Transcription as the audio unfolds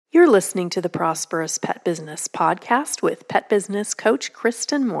You're listening to the Prosperous Pet Business Podcast with pet business coach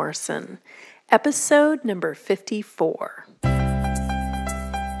Kristen Morrison, episode number 54.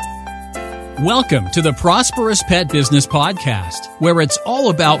 Welcome to the Prosperous Pet Business Podcast, where it's all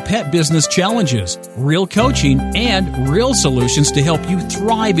about pet business challenges, real coaching, and real solutions to help you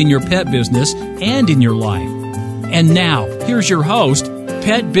thrive in your pet business and in your life. And now, here's your host,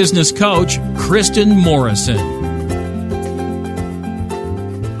 pet business coach Kristen Morrison.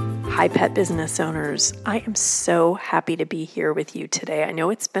 Hi, pet business owners. I am so happy to be here with you today. I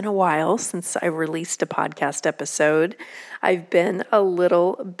know it's been a while since I released a podcast episode. I've been a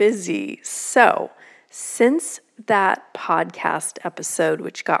little busy. So, since that podcast episode,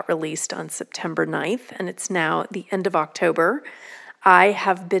 which got released on September 9th, and it's now the end of October, I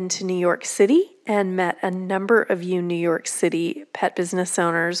have been to New York City and met a number of you New York City pet business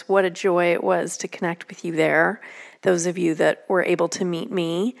owners. What a joy it was to connect with you there. Those of you that were able to meet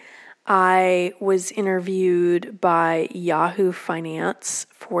me. I was interviewed by Yahoo Finance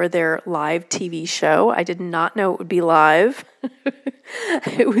for their live TV show. I did not know it would be live.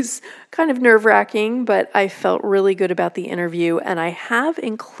 It was kind of nerve-wracking, but I felt really good about the interview, and I have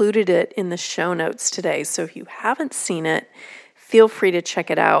included it in the show notes today. So if you haven't seen it, feel free to check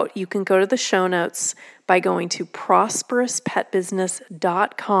it out. You can go to the show notes by going to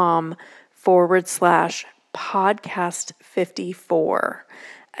prosperouspetbusiness.com/podcast54.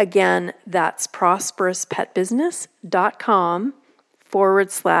 Again, that's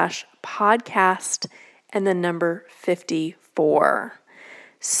prosperouspetbusiness.com/podcast and the number 54.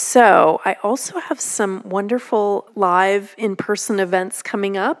 So I also have some wonderful live in-person events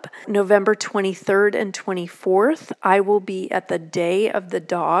coming up. November 23rd and 24th, I will be at the Day of the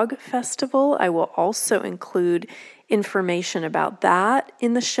Dog Festival. I will also include information about that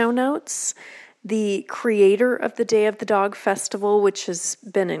in the show notes. The creator of the Day of the Dog Festival, which has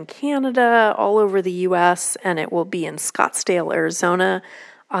been in Canada, all over the U.S., and it will be in Scottsdale, Arizona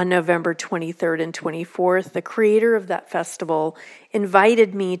on November 23rd and 24th. The creator of that festival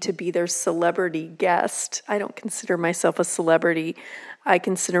invited me to be their celebrity guest. I don't consider myself a celebrity. I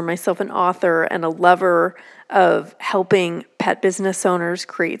consider myself an author and a lover of helping pet business owners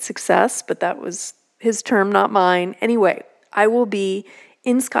create success, but that was his term, not mine. Anyway, I will be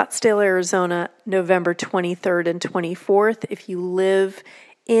in Scottsdale, Arizona, November 23rd and 24th. If you live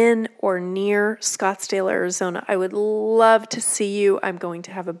in or near Scottsdale, Arizona, I would love to see you. I'm going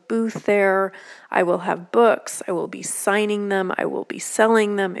to have a booth there. I will have books. I will be signing them. I will be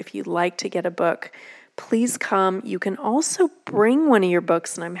selling them. If you'd like to get a book, please come. You can also bring one of your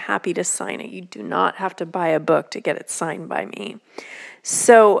books, and I'm happy to sign it. You do not have to buy a book to get it signed by me.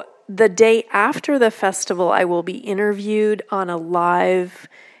 So the day after the festival, I will be interviewed on a live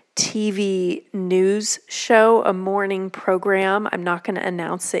TV news show, a morning program. I'm not going to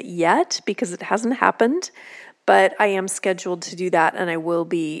announce it yet because it hasn't happened, but I am scheduled to do that, and I will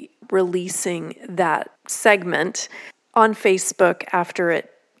be releasing that segment on Facebook after it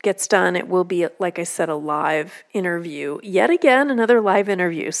gets done. It will be, like I said, a live interview. Yet again, another live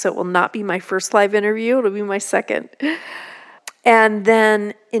interview. So it will not be my first live interview. It'll be my second. And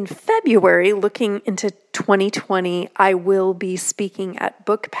then in February, looking into 2020, I will be speaking at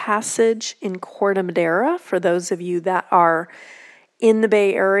Book Passage in Corte Madera. For those of you that are in the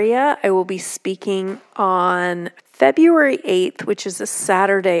Bay Area, I will be speaking on February 8th, which is a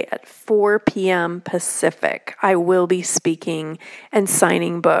Saturday at 4 p.m. Pacific. I will be speaking and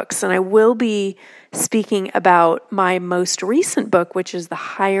signing books, and I will be speaking about my most recent book, which is the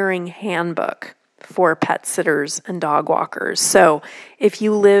Hiring Handbook for pet sitters and dog walkers. So if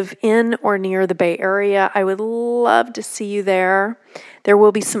you live in or near the Bay Area, I would love to see you there. There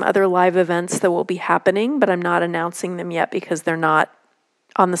will be some other live events that will be happening, but I'm not announcing them yet because they're not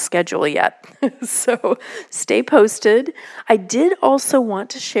on the schedule yet. So stay posted. I did also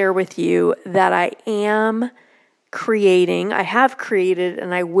want to share with you that I have created,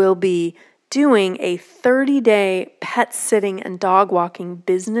 and I will be doing a 30-day pet sitting and dog walking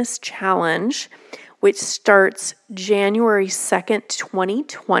business challenge, which starts January 2nd,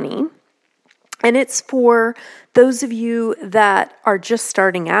 2020. And it's for those of you that are just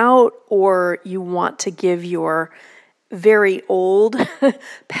starting out, or you want to give your very old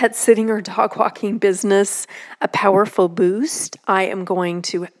pet sitting or dog walking business a powerful boost. I am going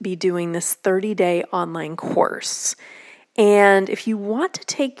to be doing this 30-day online course. And if you want to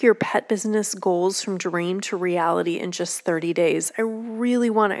take your pet business goals from dream to reality in just 30 days, I really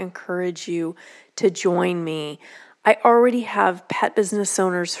want to encourage you to join me. I already have pet business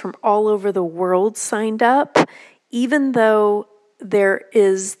owners from all over the world signed up, even though there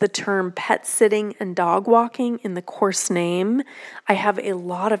is the term pet sitting and dog walking in the course name. I have a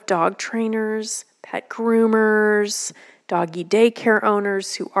lot of dog trainers, pet groomers, doggy daycare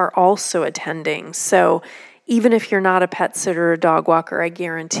owners who are also attending. So even if you're not a pet sitter or dog walker, I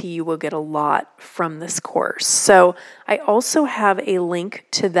guarantee you will get a lot from this course. So I also have a link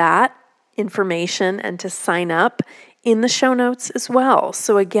to that information and to sign up in the show notes as well.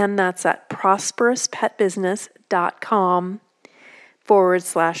 So again, that's at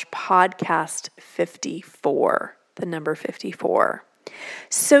prosperouspetbusiness.com/podcast 54, the number 54.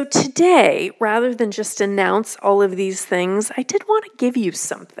 So today, rather than just announce all of these things, I did want to give you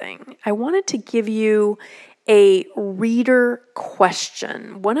something. I wanted to give you a reader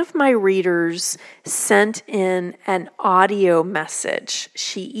question. One of my readers sent in an audio message.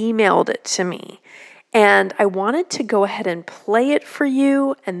 She emailed it to me. And I wanted to go ahead and play it for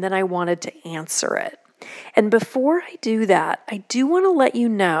you, and then I wanted to answer it. And before I do that, I do want to let you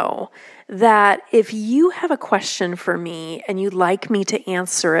know that if you have a question for me and you'd like me to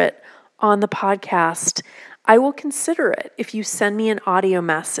answer it on the podcast, I will consider it if you send me an audio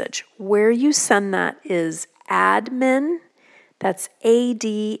message. Where you send that is admin, that's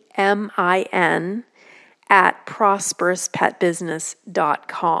ADMIN, at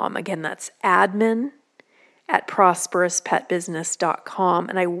prosperouspetbusiness.com. Again, that's admin at prosperouspetbusiness.com.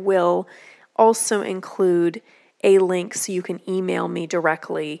 And I will also include a link so you can email me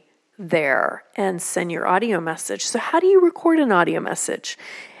directly there and send your audio message. So how do you record an audio message?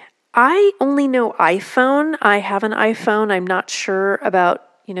 I only know iPhone. I have an iPhone. I'm not sure about,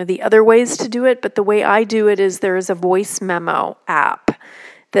 the other ways to do it, but the way I do it is there is a voice memo app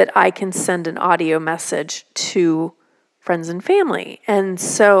that I can send an audio message to friends and family. And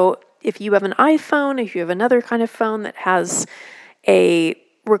so if you have an iPhone, if you have another kind of phone that has a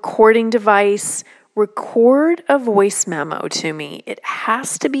recording device, record a voice memo to me. It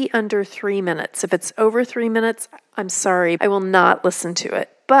has to be under 3 minutes. If it's over 3 minutes, I'm sorry, I will not listen to it.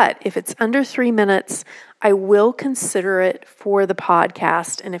 But if it's under 3 minutes, I will consider it for the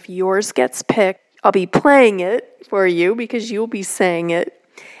podcast. And if yours gets picked, I'll be playing it for you because you'll be saying it.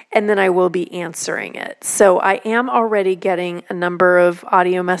 And then I will be answering it. So I am already getting a number of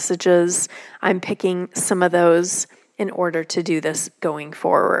audio messages. I'm picking some of those in order to do this going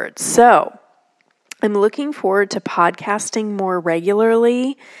forward. So I'm looking forward to podcasting more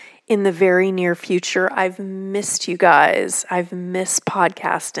regularly in the very near future. I've missed you guys. I've missed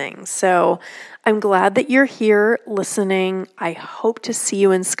podcasting. So I'm glad that you're here listening. I hope to see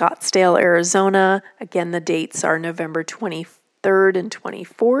you in Scottsdale, Arizona. Again, the dates are November 23rd and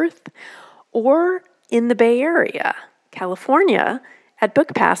 24th, or in the Bay Area, California, at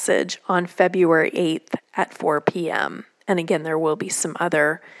Book Passage on February 8th at 4 p.m. And again, there will be some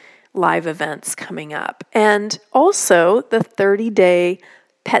other live events coming up. And also the 30-day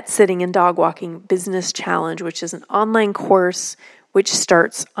Pet Sitting and Dog Walking Business Challenge, which is an online course which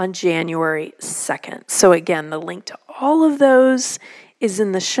starts on January 2nd. So again, the link to all of those is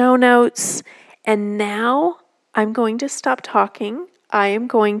in the show notes. And now I'm going to stop talking. I am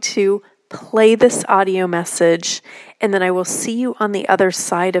going to play this audio message, and then I will see you on the other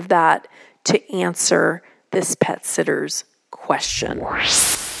side of that to answer this pet sitter's question.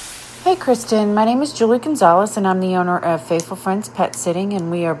 Hey Kristen, my name is Julie Gonzalez and I'm the owner of Faithful Friends Pet Sitting,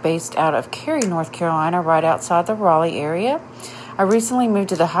 and we are based out of Cary, North Carolina, right outside the Raleigh area. I recently moved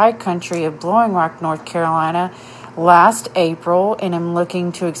to the high country of Blowing Rock, North Carolina last April, and I'm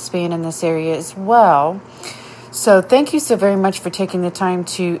looking to expand in this area as well. So thank you so very much for taking the time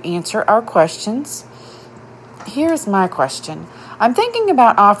to answer our questions. Here's my question. I'm thinking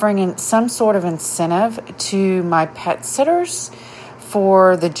about offering some sort of incentive to my pet sitters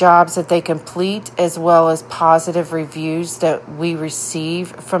for the jobs that they complete, as well as positive reviews that we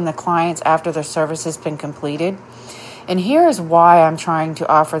receive from the clients after their service has been completed. And here is why I'm trying to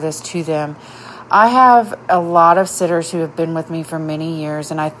offer this to them. I have a lot of sitters who have been with me for many years,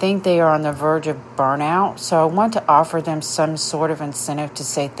 and I think they are on the verge of burnout. So I want to offer them some sort of incentive to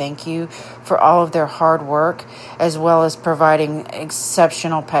say thank you for all of their hard work, as well as providing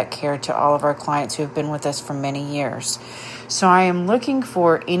exceptional pet care to all of our clients who have been with us for many years. So I am looking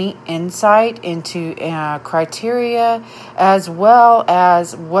for any insight into criteria, as well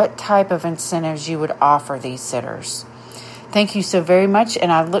as what type of incentives you would offer these sitters. Thank you so very much,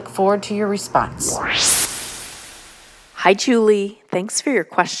 and I look forward to your response. Hi, Julie. Thanks for your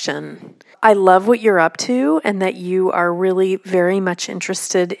question. I love what you're up to and that you are really very much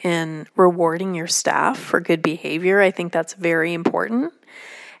interested in rewarding your staff for good behavior. I think that's very important.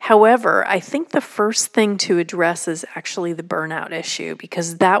 However, I think the first thing to address is actually the burnout issue,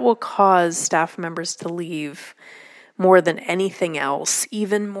 because that will cause staff members to leave more than anything else,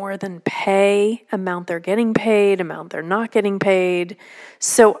 even more than pay, amount they're getting paid, amount they're not getting paid.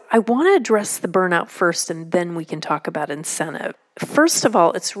 So I want to address the burnout first, and then we can talk about incentive. First of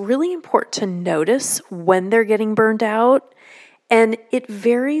all, it's really important to notice when they're getting burned out, and it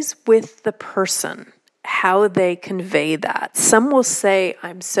varies with the person, how they convey that. Some will say,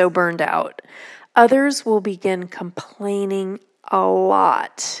 I'm so burned out. Others will begin complaining a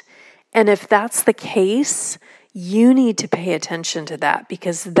lot. And if that's the case, you need to pay attention to that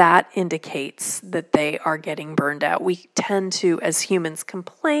because that indicates that they are getting burned out. We tend to, as humans,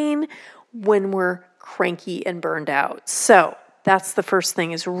 complain when we're cranky and burned out. So that's the first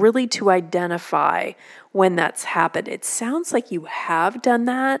thing, is really to identify when that's happened. It sounds like you have done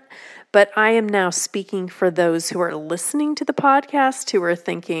that, but I am now speaking for those who are listening to the podcast who are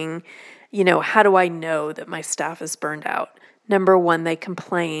thinking, how do I know that my staff is burned out? Number one, they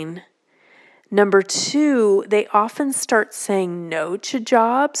complain. Number two, they often start saying no to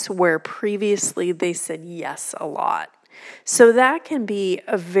jobs where previously they said yes a lot. So that can be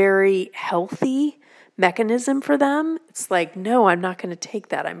a very healthy mechanism for them. It's like, no, I'm not going to take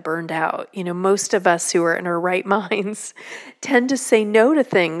that. I'm burned out. Most of us who are in our right minds tend to say no to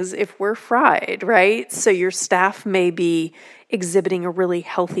things if we're fried, right? So your staff may be exhibiting a really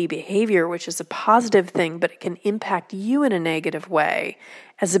healthy behavior, which is a positive thing, but it can impact you in a negative way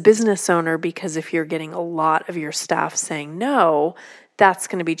as a business owner, because if you're getting a lot of your staff saying no, that's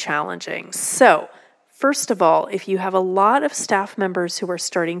going to be challenging. So first of all, if you have a lot of staff members who are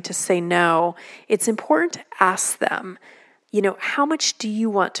starting to say no, it's important to ask them, how much do you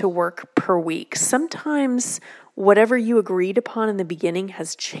want to work per week? Sometimes whatever you agreed upon in the beginning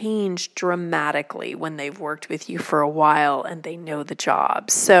has changed dramatically when they've worked with you for a while and they know the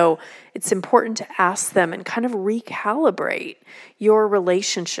job. So it's important to ask them and kind of recalibrate your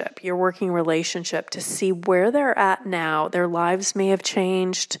relationship, your working relationship, to see where they're at now. Their lives may have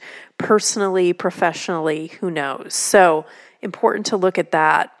changed personally, professionally, who knows? So important to look at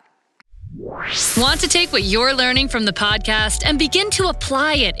that. Want to take what you're learning from the podcast and begin to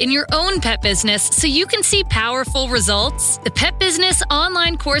apply it in your own pet business so you can see powerful results? The Pet Business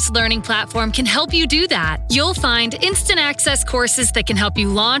online course learning platform can help you do that. You'll find instant access courses that can help you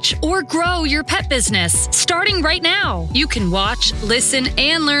launch or grow your pet business, starting right now. You can watch, listen,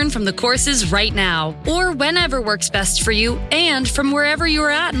 and learn from the courses right now, or whenever works best for you and from wherever you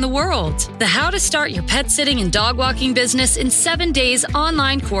are at in the world. The How to Start Your Pet Sitting and Dog Walking Business in 7 Days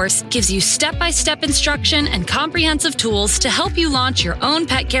online course gives you step-by-step instruction and comprehensive tools to help you launch your own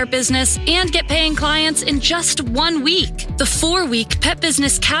pet care business and get paying clients in just 1 week. The 4-week Pet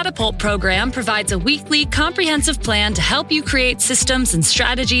Business Catapult program provides a weekly comprehensive plan to help you create systems and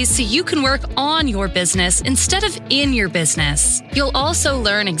strategies so you can work on your business instead of in your business. You'll also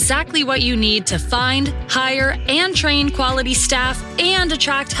learn exactly what you need to find, hire, and train quality staff and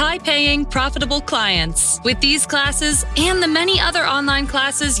attract high-paying, profitable clients. With these classes and the many other online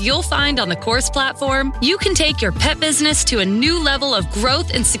classes you'll find on the course platform, you can take your pet business to a new level of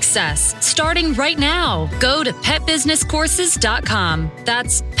growth and success, starting right now. Go to petbusinesscourses.com.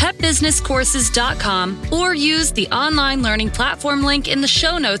 That's petbusinesscourses.com, or use the online learning platform link in the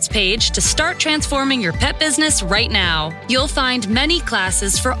show notes page to start transforming your pet business right now. You'll find many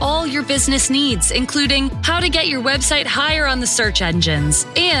classes for all your business needs, including how to get your website higher on the search engines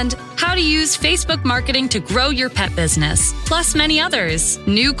and how to use Facebook marketing to grow your pet business, plus many others.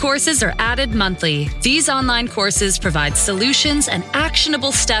 New courses are added monthly. These online courses provide solutions and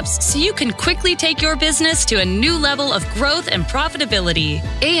actionable steps so you can quickly take your business to a new level of growth and profitability.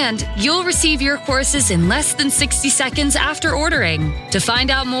 And you'll receive your courses in less than 60 seconds after ordering. To find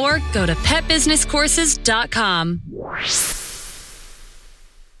out more, go to petbusinesscourses.com.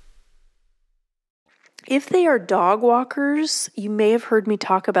 If they are dog walkers, you may have heard me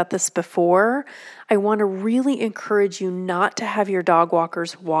talk about this before. I want to really encourage you not to have your dog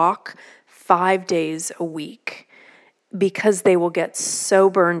walkers walk 5 days a week because they will get so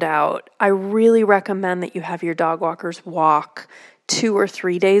burned out. I really recommend that you have your dog walkers walk 2 or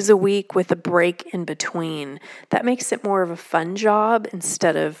 3 days a week with a break in between. That makes it more of a fun job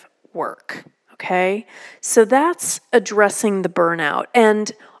instead of work, okay? So that's addressing the burnout.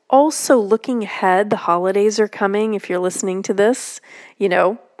 And also looking ahead, the holidays are coming. If you're listening to this,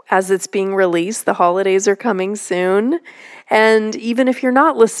 as it's being released, the holidays are coming soon. And even if you're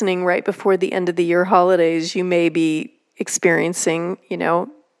not listening right before the end of the year holidays, you may be experiencing,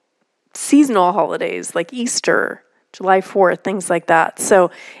 seasonal holidays like Easter, July 4th, things like that. So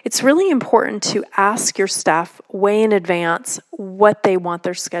it's really important to ask your staff way in advance what they want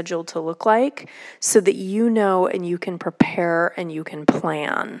their schedule to look like so that you know and you can prepare and you can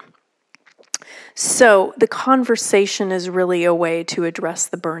plan. So the conversation is really a way to address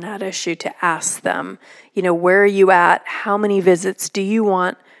the burnout issue, to ask them, where are you at? How many visits do you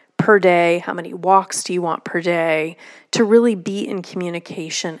want per day? How many walks do you want per day? To really be in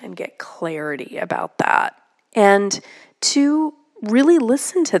communication and get clarity about that. And to really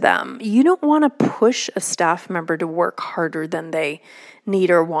listen to them. You don't want to push a staff member to work harder than they need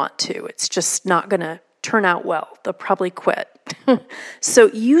or want to. It's just not going to turn out well. They'll probably quit.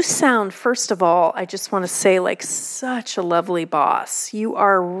 So you sound, first of all, I just want to say, like such a lovely boss. You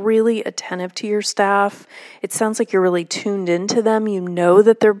are really attentive to your staff. It sounds like you're really tuned into them. You know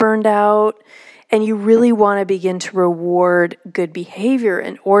that they're burned out, and you really want to begin to reward good behavior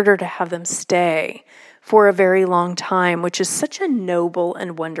in order to have them stay for a very long time, which is such a noble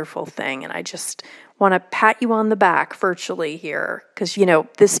and wonderful thing. And I just want to pat you on the back virtually here because,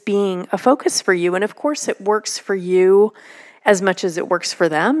 this being a focus for you. And of course, it works for you as much as it works for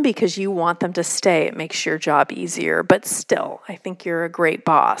them because you want them to stay. It makes your job easier. But still, I think you're a great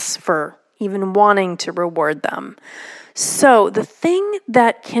boss for even wanting to reward them. So the thing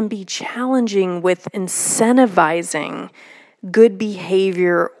that can be challenging with incentivizing good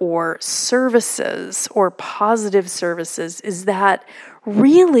behavior or services or positive services is that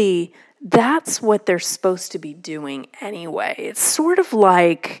really that's what they're supposed to be doing anyway. It's sort of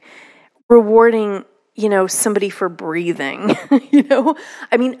like rewarding, somebody for breathing,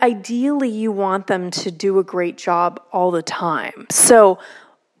 I mean, ideally you want them to do a great job all the time. So,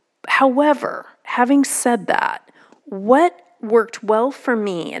 however, having said that, what worked well for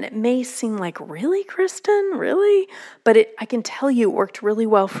me, and it may seem like, really, Kristen, really? But I can tell you it worked really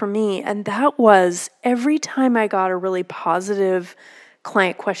well for me. And that was every time I got a really positive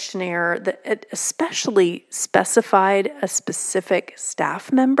client questionnaire that it especially specified a specific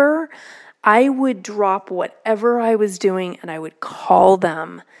staff member, I would drop whatever I was doing and I would call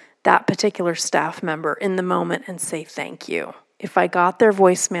them, that particular staff member, in the moment and say thank you. If I got their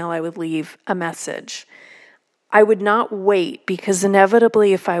voicemail, I would leave a message. I would not wait because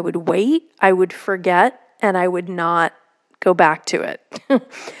inevitably if I would wait, I would forget and I would not go back to it.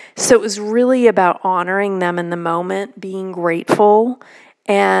 So it was really about honoring them in the moment, being grateful.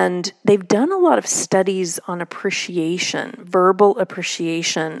 And they've done a lot of studies on appreciation, verbal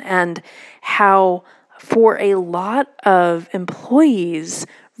appreciation, and how for a lot of employees,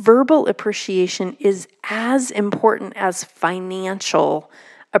 verbal appreciation is as important as financial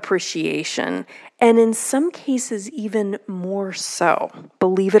appreciation, and in some cases even more so,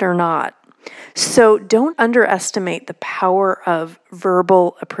 believe it or not. So don't underestimate the power of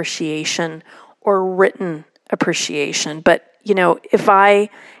verbal appreciation or written appreciation. But, if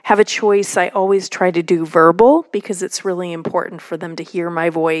I have a choice, I always try to do verbal because it's really important for them to hear my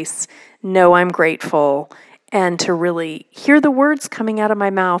voice, know I'm grateful, and to really hear the words coming out of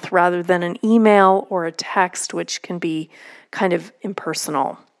my mouth rather than an email or a text, which can be kind of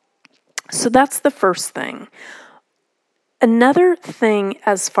impersonal. So that's the first thing. Another thing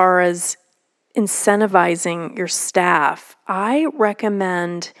as far as incentivizing your staff, I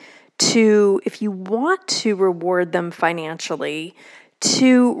recommend if you want to reward them financially,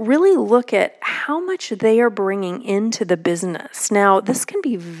 to really look at how much they are bringing into the business. Now, this can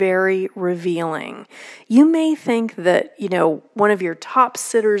be very revealing. You may think that, one of your top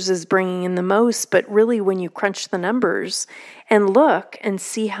sitters is bringing in the most, but really when you crunch the numbers and look and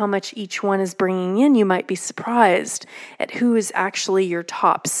see how much each one is bringing in, you might be surprised at who is actually your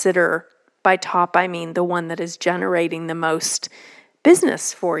top sitter. By top, I mean the one that is generating the most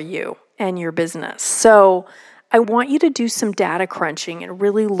business for you and your business. So I want you to do some data crunching and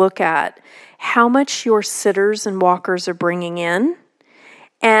really look at how much your sitters and walkers are bringing in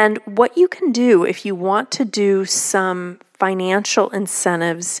and what you can do if you want to do some financial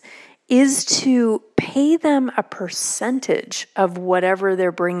incentives is to pay them a percentage of whatever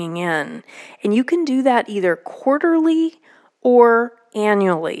they're bringing in. And you can do that either quarterly or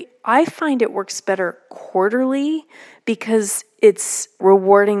annually. I find it works better quarterly because it's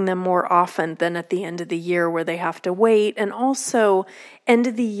rewarding them more often than at the end of the year where they have to wait. And also, end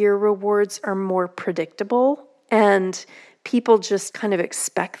of the year rewards are more predictable and people just kind of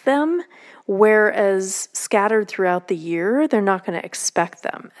expect them. Whereas scattered throughout the year, they're not going to expect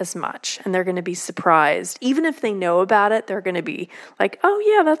them as much and they're going to be surprised. Even if they know about it, they're going to be like, oh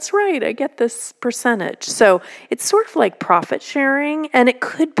yeah, that's right, I get this percentage. So it's sort of like profit sharing, and it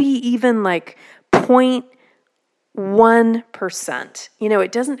could be even like 0.1%.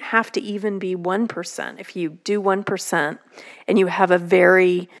 It doesn't have to even be 1%. If you do 1% and you have a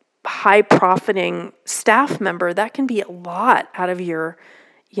very high profiting staff member, that can be a lot out of your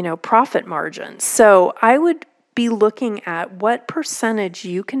profit margin. So I would be looking at what percentage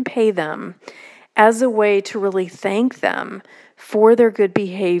you can pay them as a way to really thank them for their good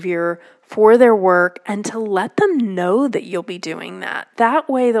behavior, for their work, and to let them know that you'll be doing that. That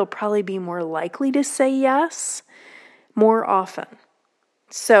way, they'll probably be more likely to say yes more often.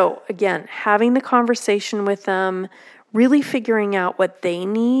 So again, having the conversation with them, really figuring out what they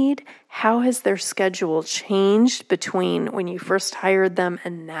need. How has their schedule changed between when you first hired them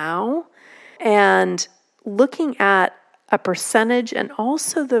and now? And looking at a percentage and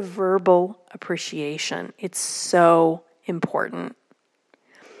also the verbal appreciation. It's so important.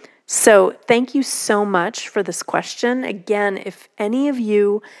 So thank you so much for this question. Again, if any of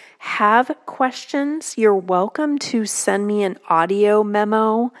you have questions, you're welcome to send me an audio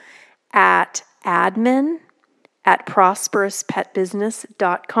memo at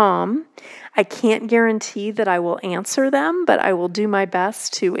admin@prosperouspetbusiness.com. I can't guarantee that I will answer them, but I will do my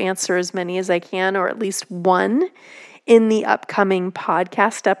best to answer as many as I can, or at least one in the upcoming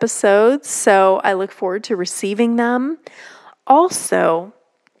podcast episodes. So I look forward to receiving them. Also,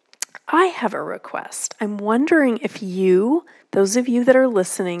 I have a request. I'm wondering if you, those of you that are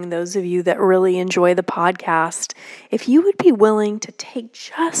listening, those of you that really enjoy the podcast, if you would be willing to take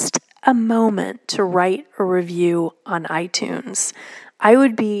just a moment to write a review on iTunes. I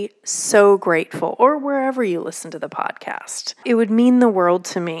would be so grateful, or wherever you listen to the podcast. It would mean the world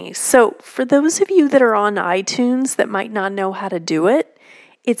to me. So for those of you that are on iTunes that might not know how to do it,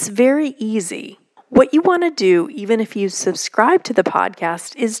 it's very easy. What you want to do, even if you subscribe to the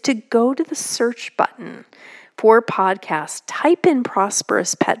podcast, is to go to the search button for podcast, type in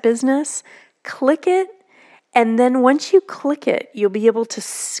Prosperous Pet Business, click it, and then once you click it, you'll be able to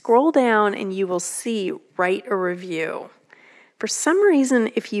scroll down and you will see write a review. For some reason,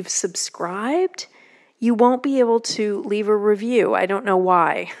 if you've subscribed, you won't be able to leave a review. I don't know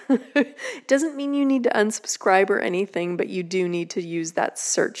why. It doesn't mean you need to unsubscribe or anything, but you do need to use that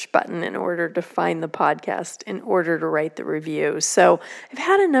search button in order to find the podcast, in order to write the review. So I've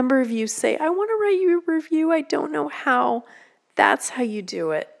had a number of you say, I want to write you a review. I don't know how. That's how you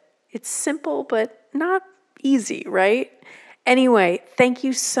do it. It's simple, but not easy, right? Anyway, thank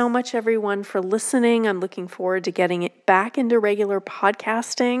you so much, everyone, for listening. I'm looking forward to getting it back into regular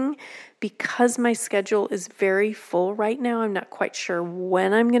podcasting. Because my schedule is very full right now, I'm not quite sure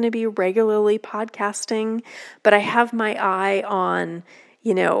when I'm going to be regularly podcasting, but I have my eye on,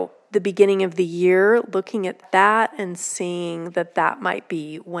 the beginning of the year, looking at that and seeing that might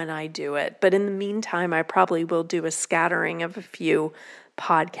be when I do it. But in the meantime, I probably will do a scattering of a few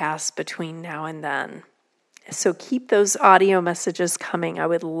podcasts between now and then. So keep those audio messages coming. I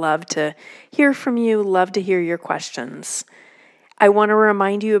would love to hear from you, love to hear your questions. I want to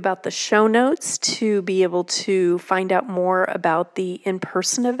remind you about the show notes to be able to find out more about the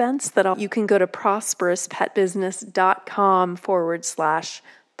in-person events you can go to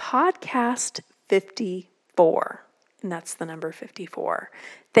prosperouspetbusiness.com/podcast54. And that's the number 54.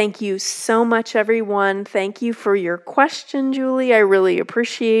 Thank you so much, everyone. Thank you for your question, Julie. I really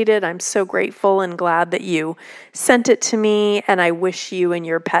appreciate it. I'm so grateful and glad that you sent it to me, and I wish you and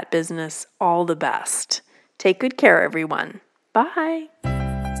your pet business all the best. Take good care, everyone. Bye.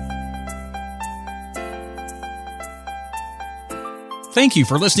 Thank you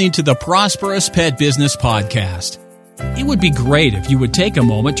for listening to the Prosperous Pet Business Podcast. It would be great if you would take a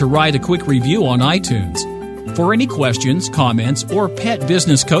moment to write a quick review on iTunes. For any questions, comments, or pet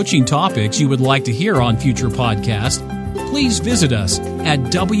business coaching topics you would like to hear on future podcasts, please visit us at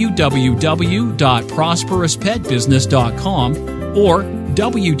www.prosperouspetbusiness.com or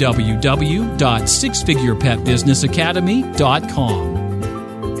www.sixfigurepetbusinessacademy.com.